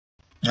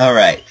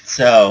Alright,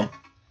 so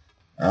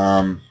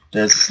there's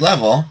this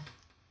level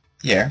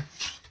here.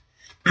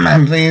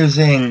 I'm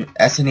using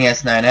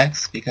SNES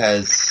 9X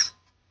because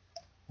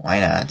why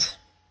not?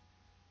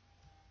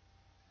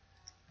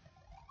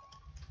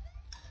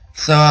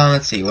 So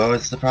let's see, what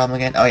was the problem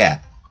again? Oh yeah,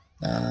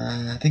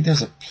 I think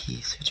there's a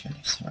P switch in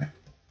here somewhere.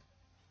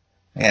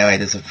 Yeah, wait,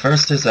 there's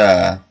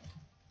a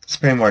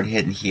springboard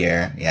hidden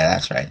here. Yeah,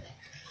 that's right.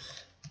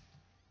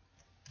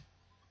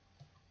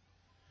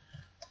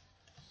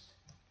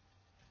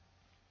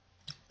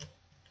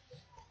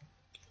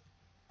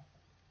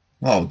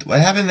 Whoa, what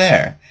happened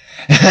there?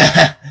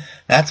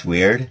 That's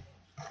weird.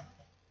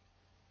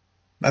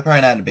 But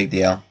probably not a big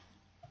deal.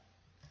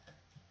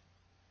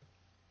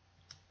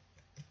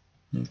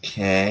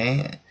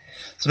 Okay.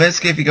 So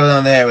basically if you go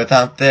down there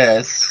without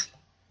this,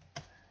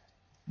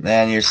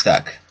 then you're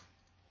stuck.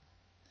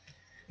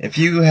 If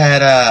you had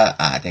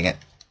dang it,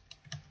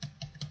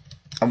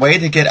 a way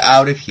to get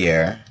out of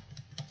here,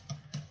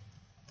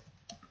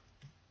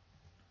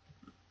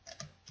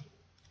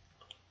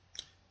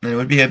 then it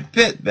would be a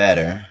bit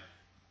better.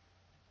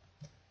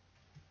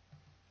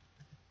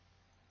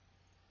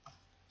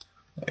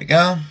 There we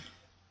go.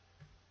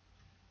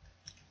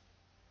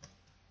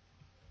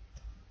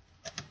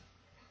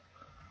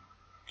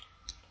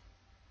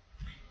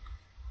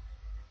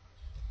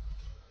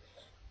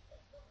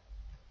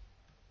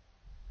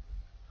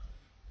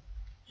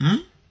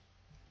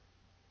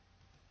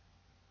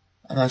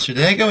 I'm not sure.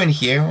 Did I go in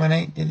here when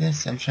I did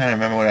this? I'm trying to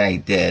remember what I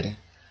did.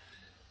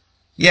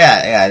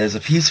 Yeah, there's a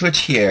P switch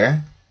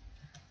here.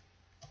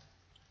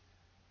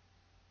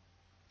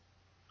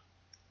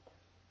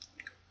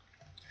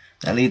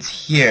 That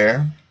leads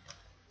here.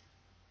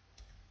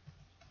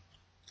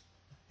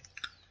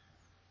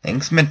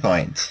 Thanks,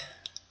 midpoint.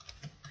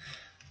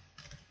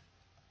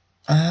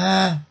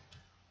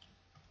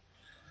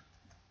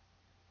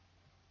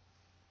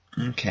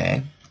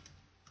 Okay.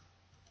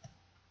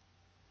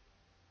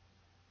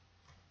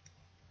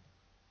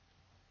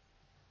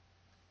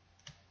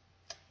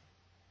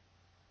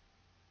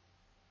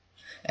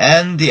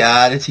 And the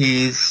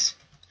oddities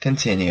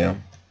continue.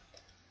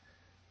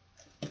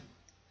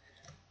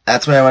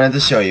 That's what I wanted to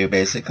show you,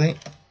 basically.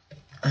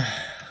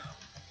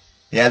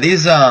 Yeah,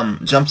 these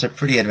jumps are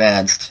pretty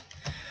advanced.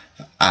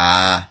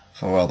 For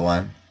World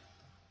 1.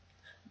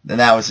 Then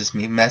that was just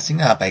me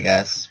messing up, I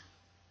guess.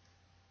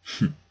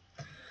 Hold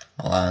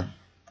on.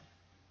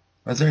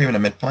 Was there even a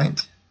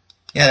midpoint?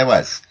 Yeah, there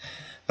was.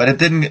 But it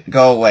didn't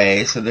go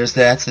away, so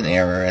that's an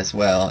error as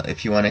well,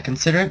 if you want to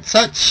consider it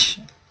such.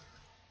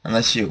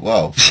 Unless you,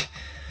 whoa.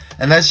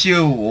 Unless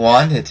you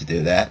wanted to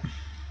do that.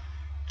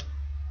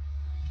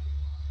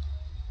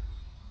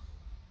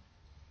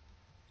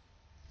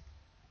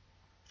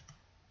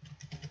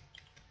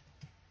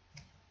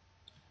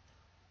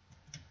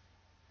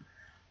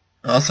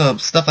 Also,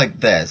 stuff like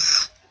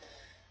this.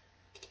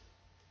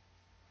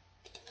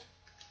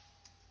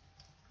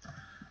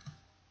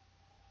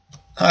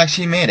 Oh,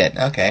 actually made it.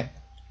 Okay.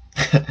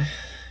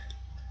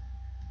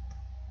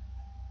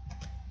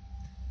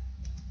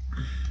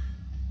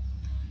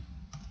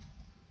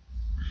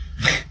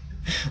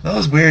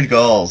 Those weird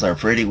goals are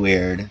pretty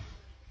weird.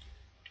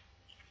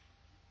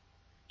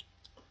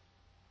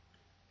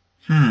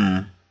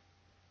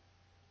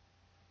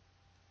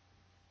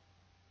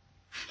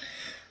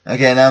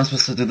 Okay, now I'm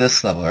supposed to do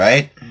this level,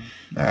 right?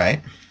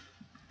 Alright.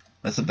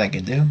 That's something I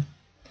can do.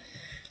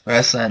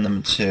 Press on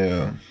them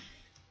to...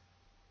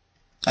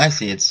 I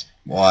see, it's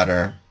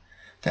water.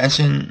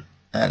 Attention,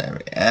 not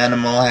every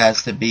animal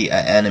has to be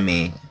an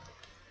enemy.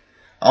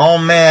 Oh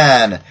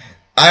man!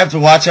 I have to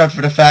watch out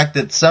for the fact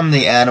that some of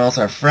the animals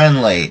are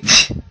friendly.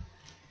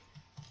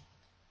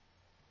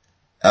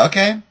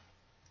 Okay.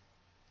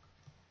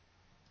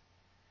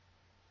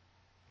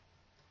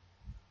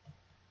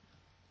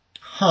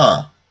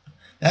 Huh.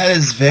 That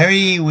is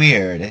very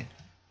weird.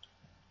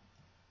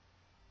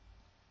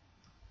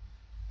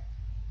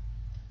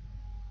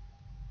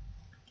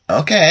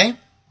 Okay.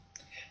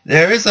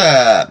 There is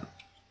a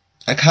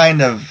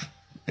kind of,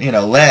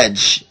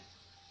 ledge,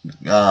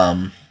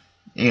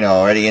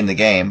 already in the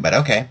game, but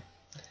okay.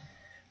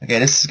 Okay,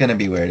 this is gonna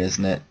be weird,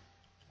 isn't it?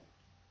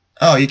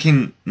 Oh, you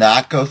can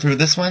not go through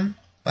this one?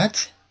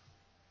 What?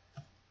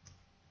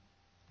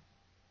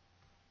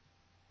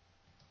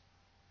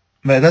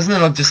 But doesn't it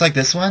look just like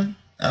this one?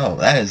 Oh,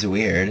 that is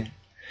weird.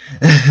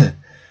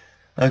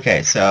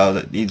 Okay,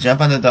 so you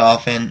jump on the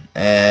dolphin,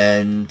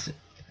 and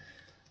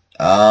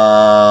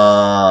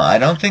I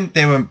don't think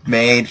they were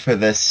made for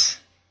this.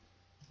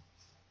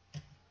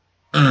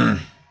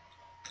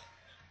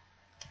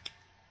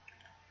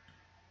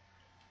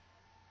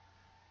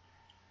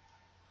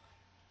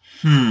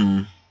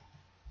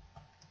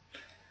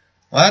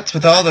 What's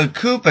with all the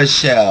Koopa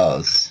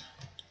shells?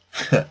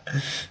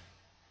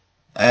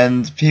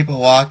 And people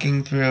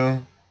walking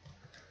through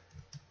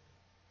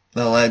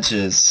the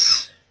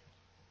ledges.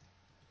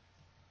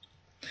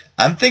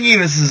 I'm thinking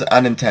this is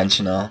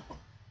unintentional.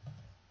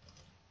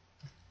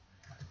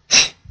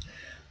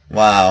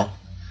 Wow.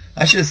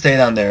 I should have stayed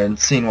on there and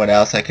seen what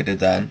else I could have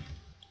done.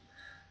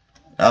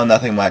 Oh,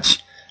 nothing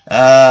much.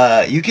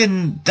 You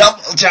can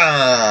double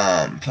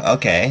jump!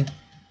 Okay.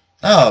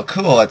 Oh,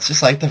 cool. It's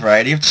just like the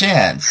variety of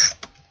chance.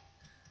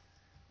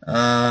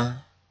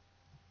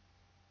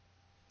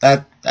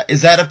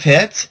 Is that a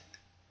pit?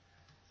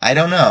 I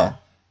don't know.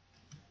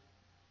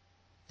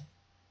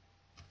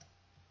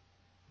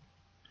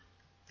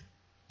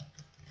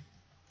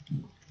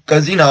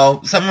 Because, you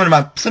know,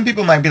 some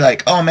people might be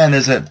like, oh man,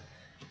 there's a...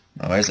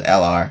 Oh, where's the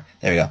LR?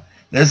 There we go.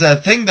 There's a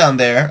thing down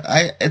there.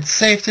 It's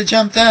safe to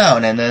jump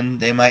down, and then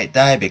they might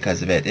die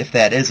because of it, if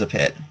that is a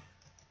pit.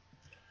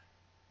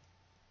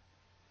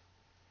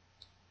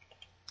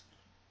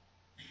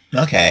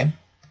 Okay.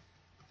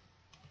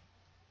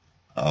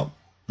 Oh,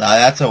 now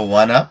that's a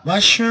 1-up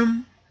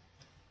mushroom?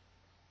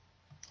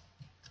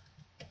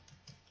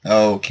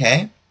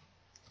 Okay.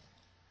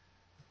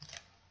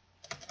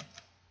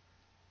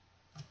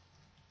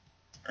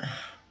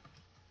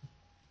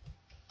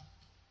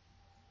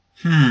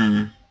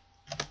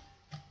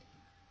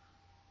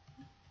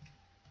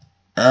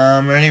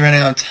 Already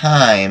running out of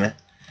time.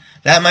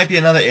 That might be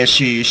another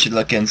issue you should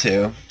look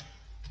into.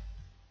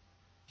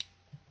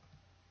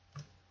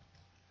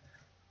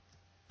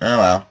 Oh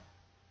well.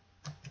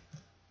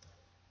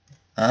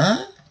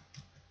 Huh?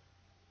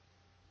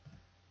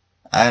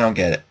 I don't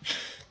get it.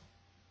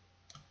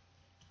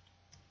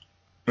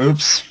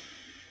 Oops.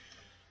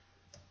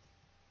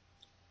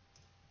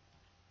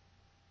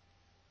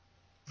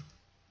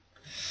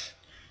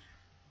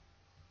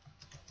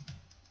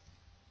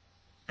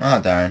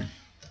 Oh, darn.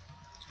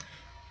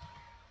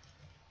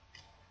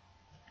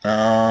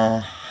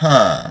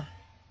 Huh.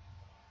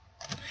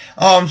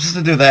 Oh, I'm supposed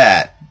to do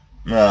that.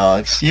 Oh,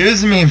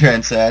 excuse me,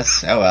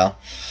 princess. Oh, well.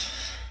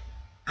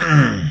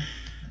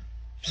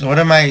 So what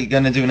am I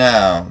gonna do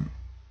now?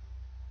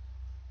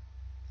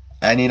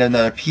 I need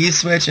another P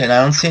switch, and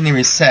I don't see any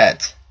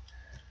reset.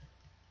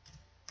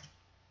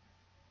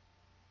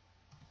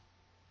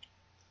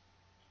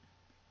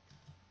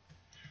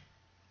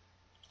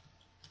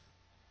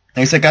 At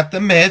least I got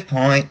the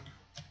midpoint.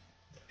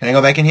 Can I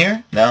go back in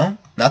here? No?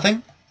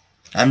 Nothing?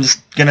 I'm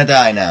just gonna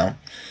die now.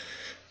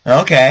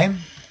 Okay.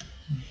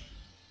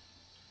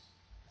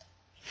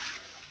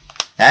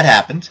 That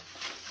happened.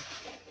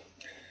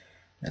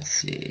 Let's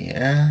see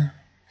here.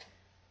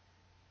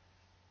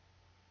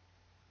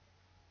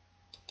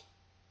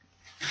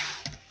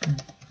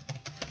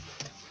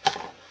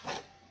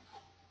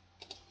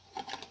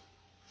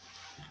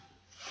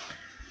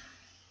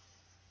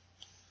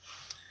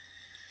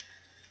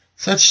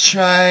 So let's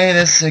try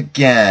this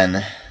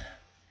again.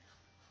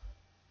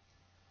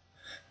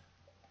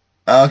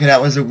 Okay,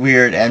 that was a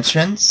weird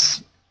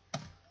entrance.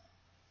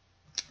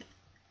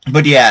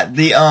 But yeah,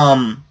 the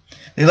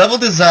level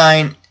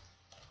design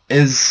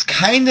is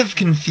kind of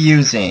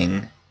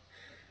confusing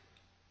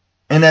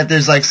in that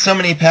there's like so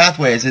many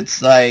pathways.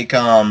 It's like, you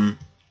know,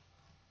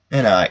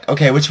 like,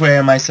 okay, which way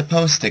am I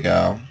supposed to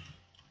go?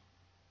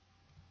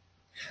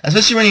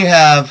 Especially when you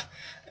have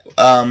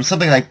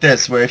something like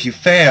this, where if you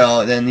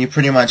fail, then you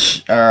pretty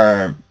much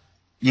are,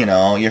 you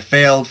know, you're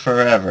failed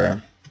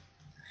forever.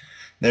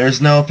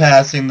 There's no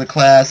passing the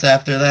class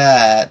after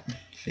that.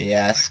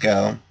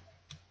 Fiasco.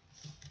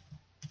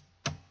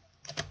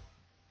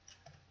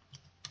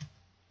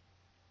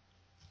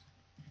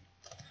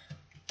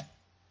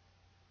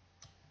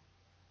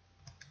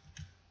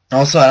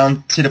 Also, I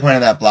don't see the point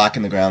of that block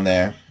in the ground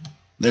there.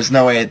 There's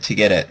no way to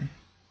get it.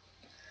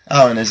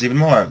 Oh, and there's even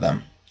more of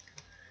them.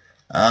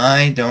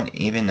 I don't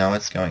even know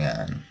what's going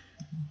on.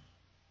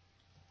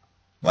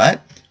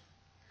 What?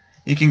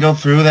 You can go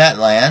through that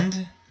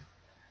land?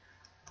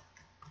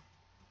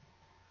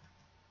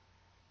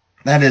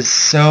 That is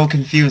so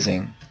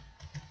confusing.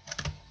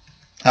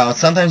 How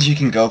sometimes you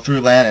can go through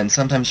land and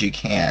sometimes you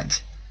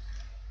can't.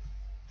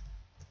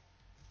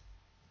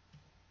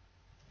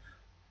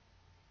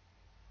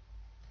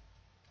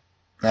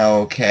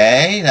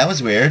 Okay, that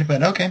was weird,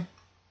 but okay.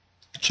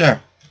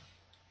 Sure.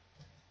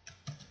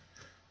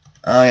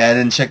 Oh yeah, I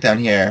didn't check down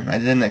here. I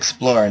didn't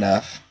explore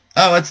enough.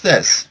 Oh, what's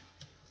this?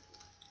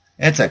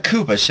 It's a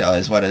Koopa shell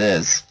is what it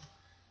is.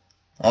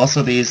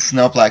 Also, these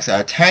snowflakes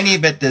are a tiny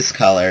bit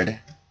discolored.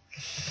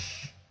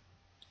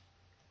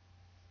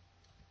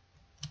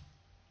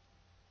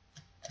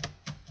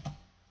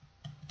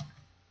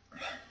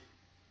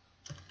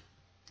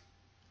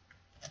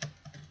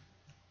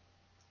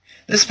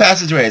 This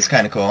passageway is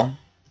kind of cool.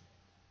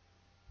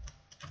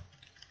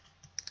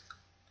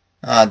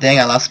 Aw, dang,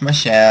 I lost my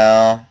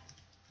shell.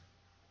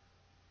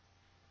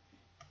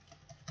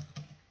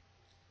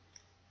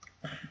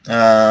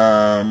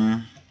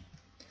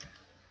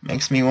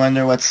 Makes me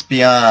wonder what's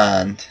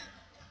beyond.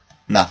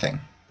 Nothing.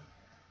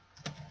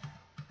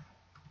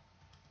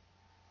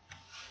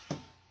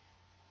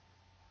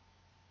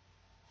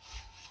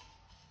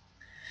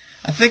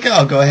 I think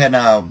I'll go ahead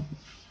now.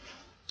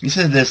 You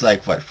said there's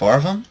like, what, 4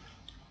 of them?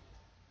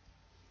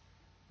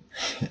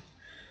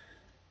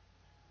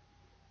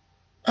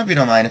 Hope you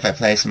don't mind if I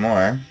play some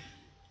more.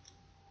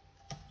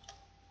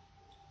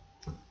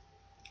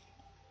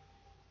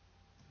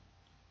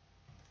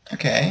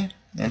 Okay,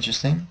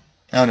 interesting.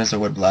 Oh, there's a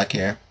wood block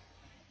here.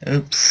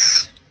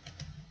 Oops.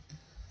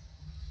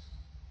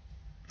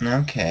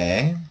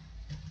 Okay.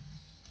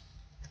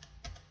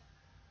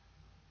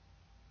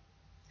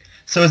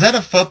 So is that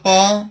a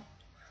football?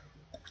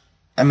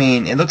 I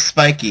mean, it looks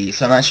spiky,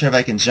 so I'm not sure if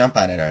I can jump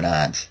on it or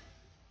not.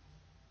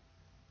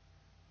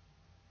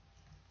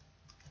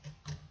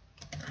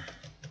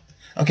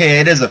 Okay,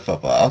 it is a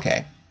football.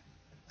 Okay.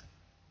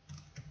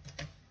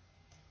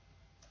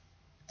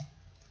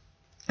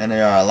 And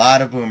there are a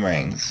lot of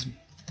boomerangs.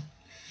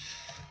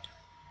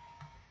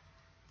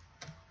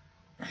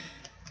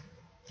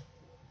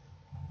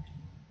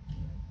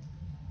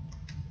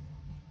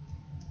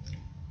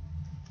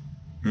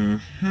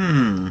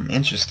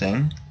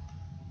 Interesting.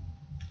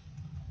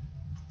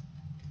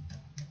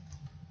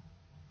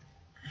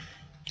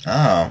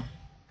 Oh.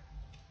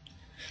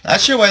 Not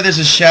sure why there's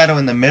a shadow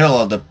in the middle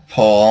of the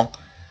pole.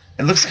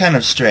 It looks kind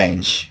of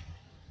strange.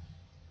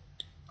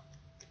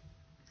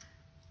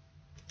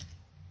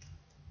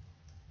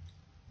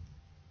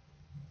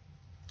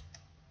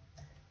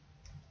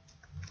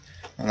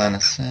 Hold on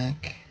a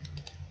sec.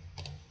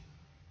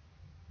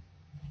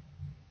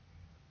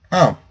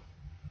 Oh.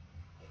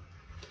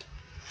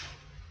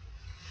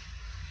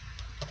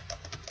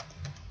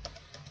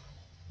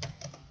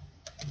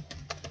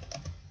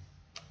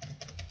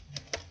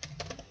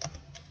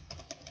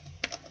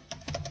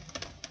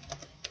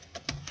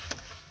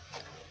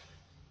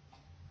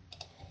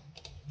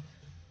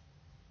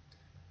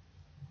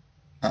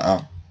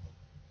 Uh-oh.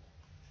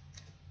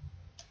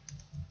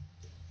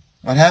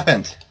 What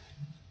happened?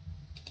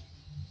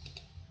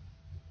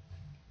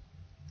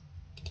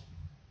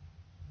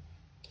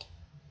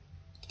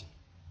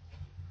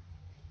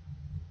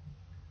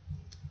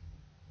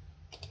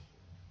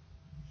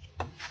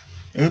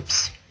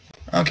 Oops.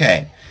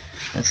 Okay.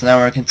 And so now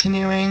we're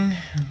continuing.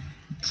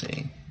 Let's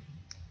see.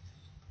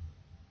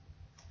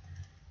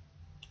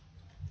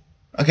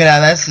 Okay, now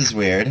this is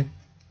weird.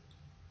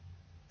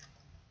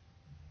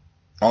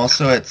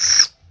 Also,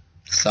 it's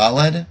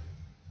solid.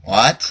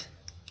 What?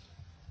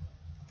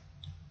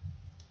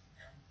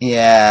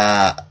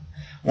 Yeah.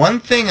 One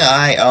thing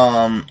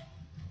I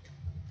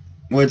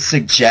would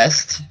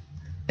suggest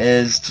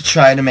is to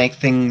try to make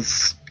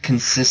things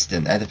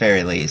consistent at the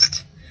very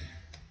least.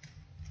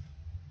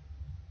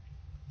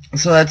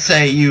 So let's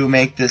say you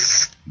make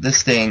this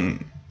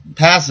thing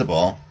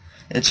passable.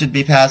 It should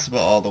be passable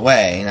all the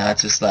way, not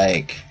just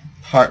like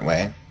part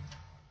way.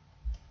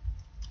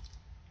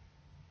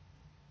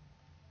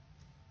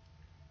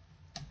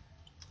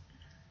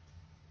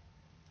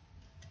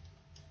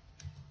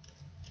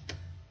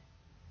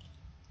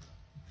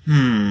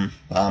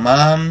 Bomb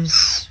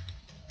arms.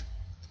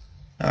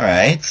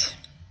 Alright.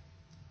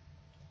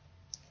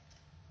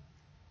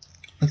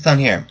 What's down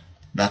here?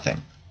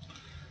 Nothing.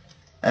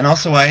 And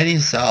also, why are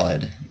these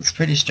solid? It's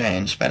pretty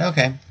strange, but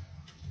okay.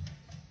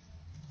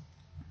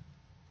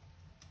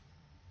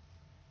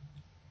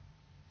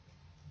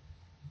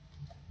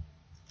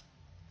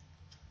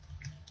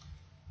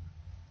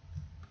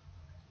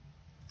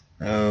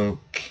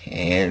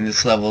 Okay,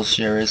 this level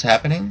sure is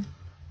happening.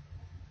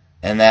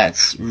 And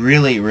that's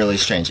really, really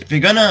strange. If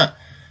you're gonna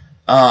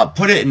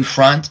put it in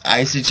front,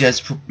 I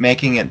suggest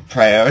making it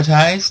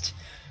prioritized.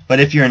 But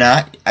if you're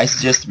not, I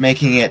suggest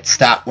making it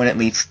stop when it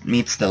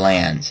meets the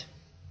land.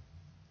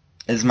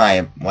 Is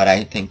what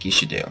I think you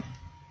should do.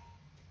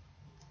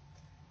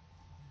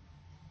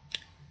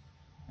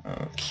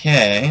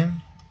 Okay.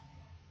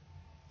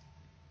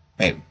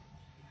 Wait,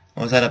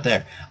 what was that up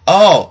there?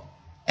 Oh,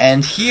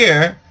 and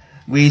here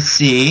we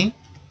see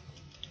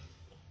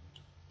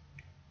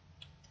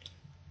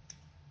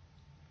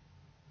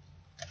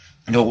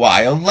the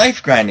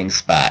wildlife grinding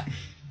spot.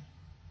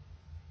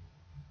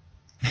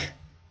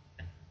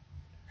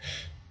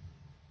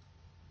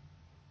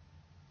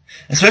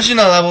 Especially in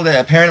a level that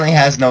apparently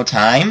has no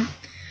time,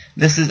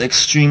 this is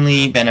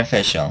extremely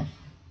beneficial.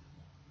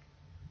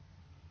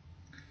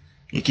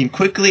 You can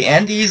quickly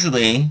and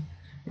easily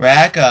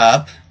rack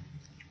up,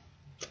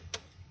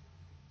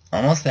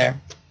 almost there,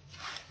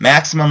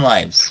 maximum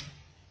lives.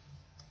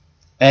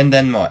 And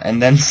then more, and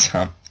then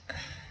some.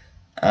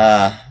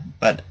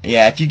 But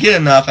yeah, if you get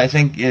enough, I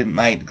think it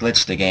might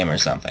glitch the game or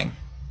something.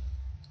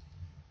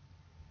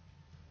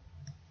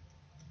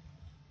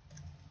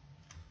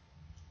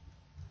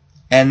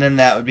 And then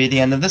that would be the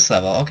end of this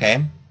level.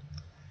 Okay.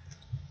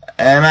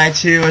 Am I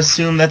to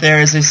assume that there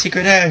is a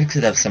secret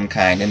exit of some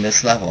kind in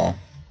this level?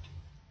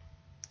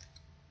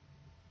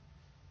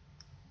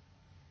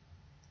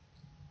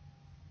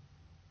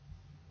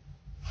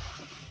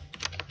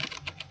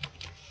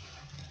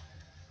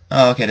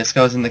 Oh, okay, this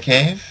goes in the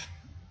cave?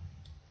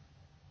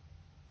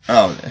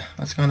 Oh,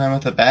 what's going on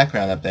with the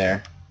background up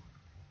there?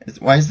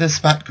 Why is this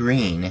spot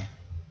green?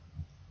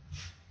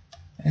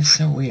 That's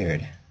so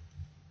weird.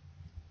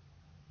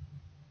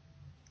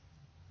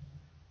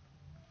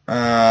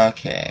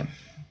 Okay.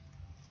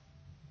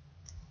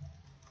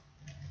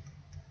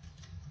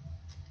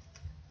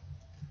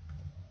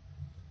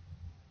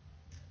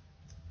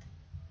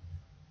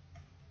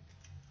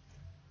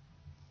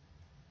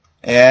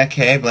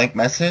 Okay, blank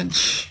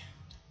message.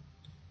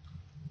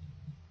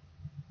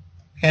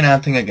 Okay,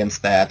 nothing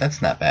against that.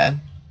 That's not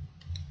bad.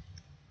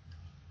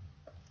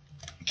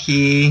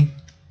 key.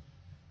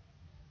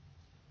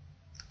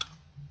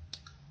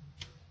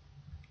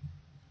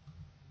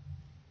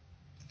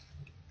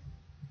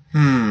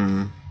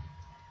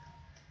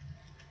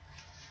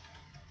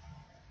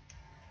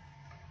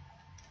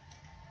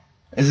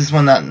 Is this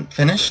one not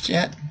finished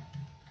yet?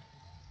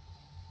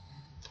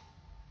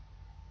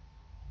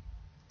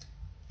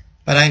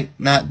 But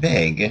not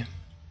big.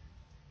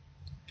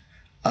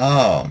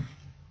 Oh.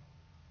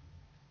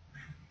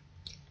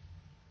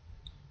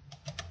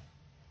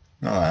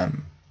 Hold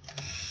on.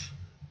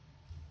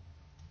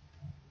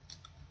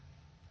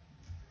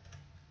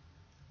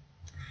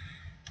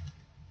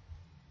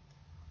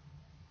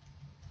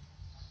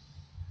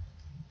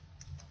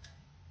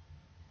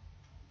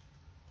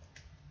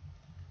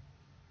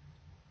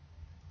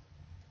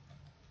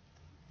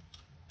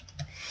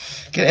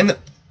 Get in the...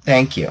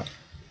 Thank you.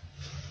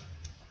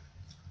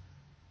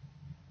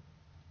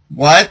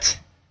 What?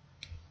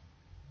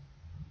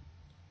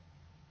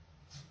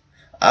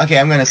 Okay,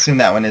 I'm going to assume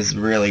that one is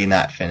really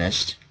not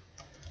finished.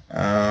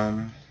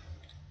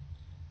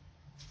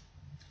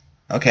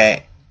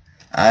 Okay.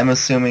 I'm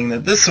assuming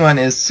that this one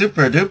is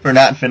super duper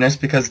not finished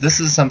because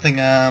this is something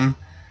that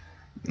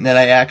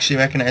I actually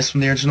recognize from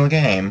the original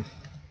game.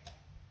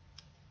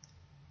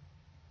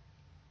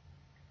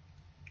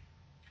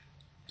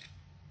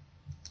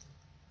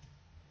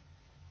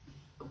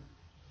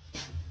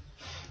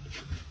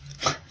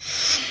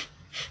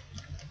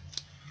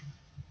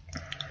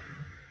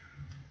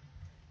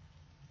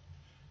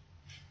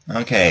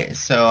 Okay,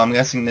 so I'm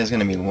guessing there's going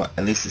to be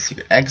at least a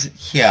secret exit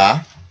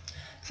here.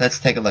 So let's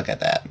take a look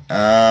at that.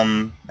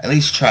 At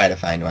least try to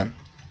find one.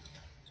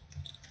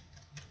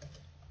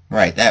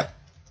 Right, that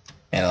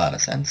made a lot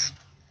of sense.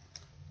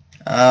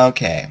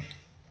 Okay.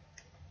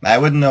 I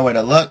wouldn't know where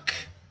to look.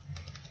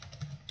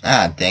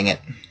 Ah, dang it.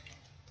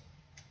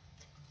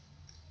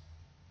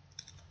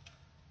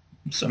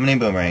 So many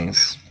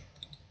boomerangs.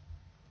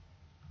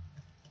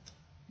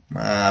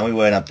 We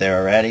went up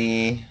there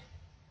already.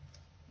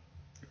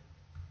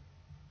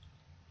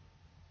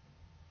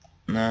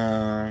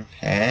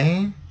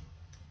 Okay.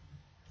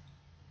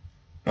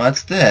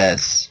 What's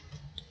this?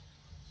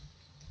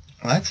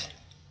 What?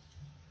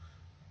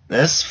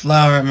 This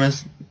flower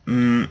must...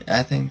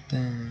 I think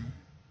the...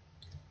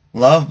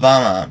 Love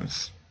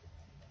bombs.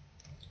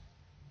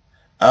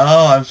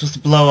 Oh, I'm supposed to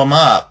blow them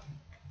up.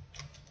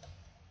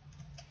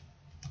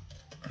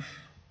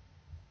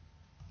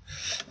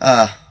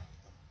 Hold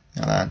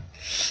on.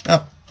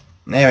 Oh,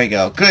 there we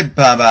go. Good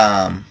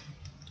bomb.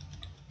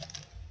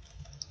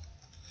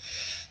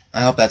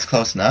 I hope that's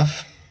close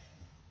enough.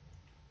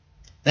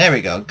 There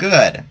we go.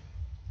 Good.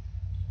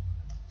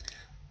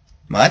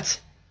 What?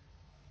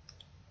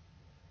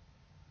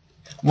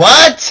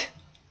 What?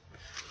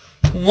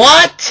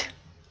 What?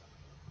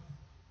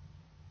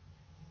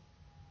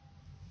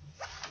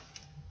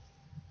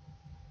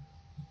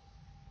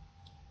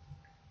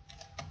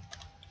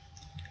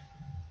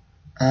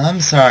 I'm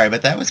sorry,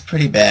 but that was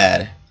pretty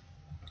bad.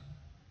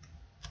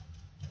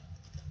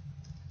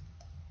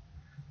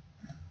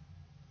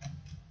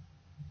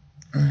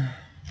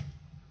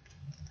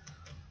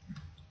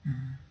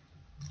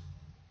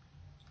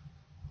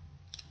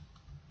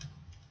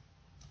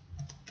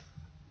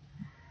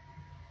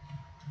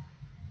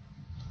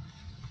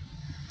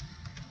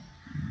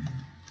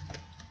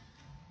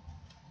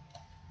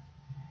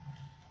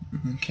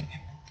 Okay.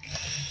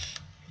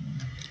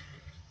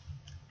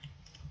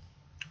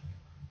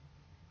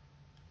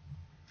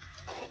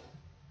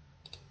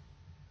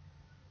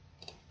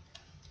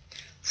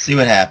 See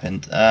what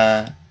happened.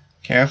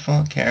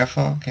 Careful,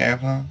 careful,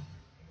 careful.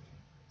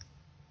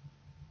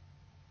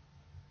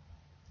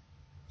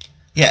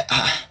 Yeah,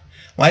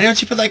 why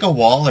don't you put like a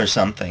wall or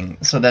something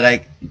so that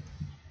I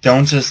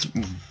don't just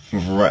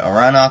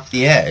run off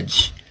the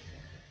edge?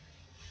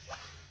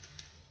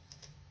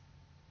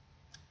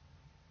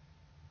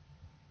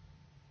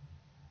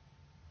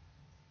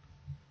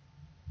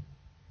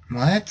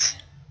 What?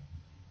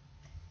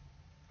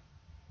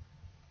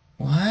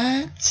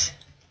 What?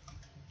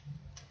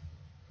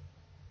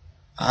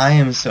 I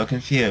am so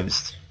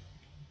confused.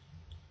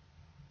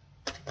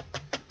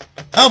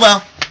 Oh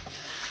well.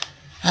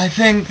 I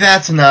think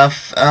that's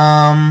enough.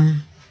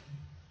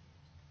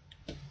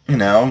 You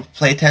know,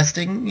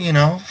 playtesting, you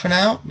know, for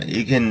now.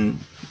 You can...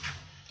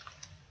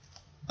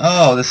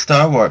 Oh, the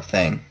Star Warp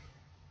thing.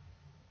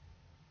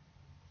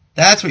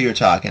 That's what you're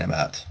talking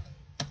about.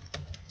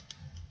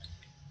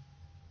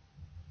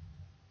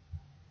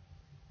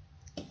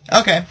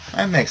 Okay,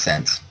 that makes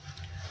sense.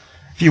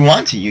 If you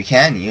want to, you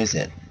can use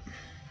it.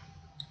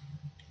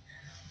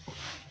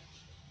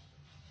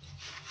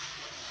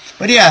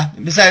 But yeah,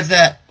 besides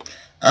that,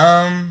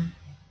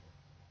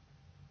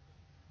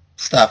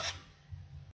 stuff.